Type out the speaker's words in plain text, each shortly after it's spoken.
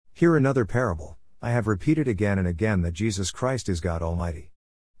Hear another parable. I have repeated again and again that Jesus Christ is God Almighty.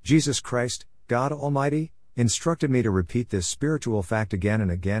 Jesus Christ, God Almighty, instructed me to repeat this spiritual fact again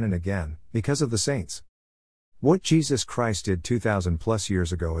and again and again, because of the saints. What Jesus Christ did 2,000 plus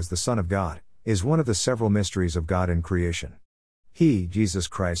years ago as the Son of God, is one of the several mysteries of God in creation. He, Jesus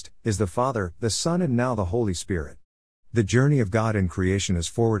Christ, is the Father, the Son and now the Holy Spirit. The journey of God in creation is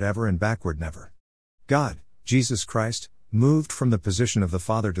forward ever and backward never. God, Jesus Christ, moved from the position of the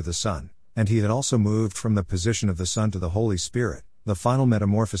Father to the Son, and He had also moved from the position of the Son to the Holy Spirit, the final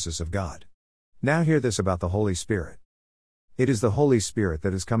metamorphosis of God. Now hear this about the Holy Spirit. It is the Holy Spirit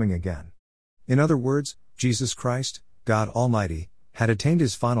that is coming again. In other words, Jesus Christ, God Almighty, had attained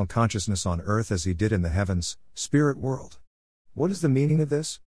His final consciousness on earth as He did in the heavens, spirit world. What is the meaning of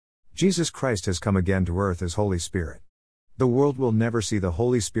this? Jesus Christ has come again to earth as Holy Spirit. The world will never see the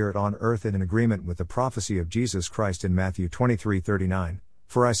Holy Spirit on earth in agreement with the prophecy of Jesus Christ in Matthew 23:39,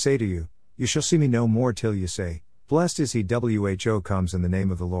 "For I say to you, you shall see me no more till you say, Blessed is he who comes in the name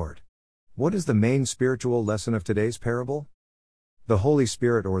of the Lord." What is the main spiritual lesson of today's parable? The Holy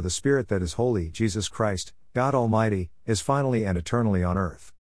Spirit, or the Spirit that is holy, Jesus Christ, God Almighty, is finally and eternally on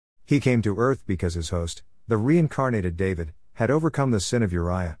earth. He came to earth because His host, the reincarnated David, had overcome the sin of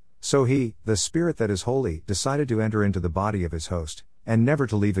Uriah. So He, the Spirit that is holy, decided to enter into the body of His host, and never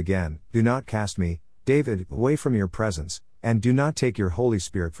to leave again. "Do not cast me, David, away from your presence, and do not take your Holy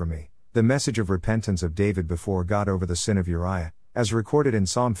Spirit from me." The message of repentance of David before God over the sin of Uriah, as recorded in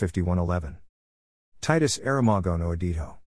Psalm 51:11. Titus Aramagon Oedito.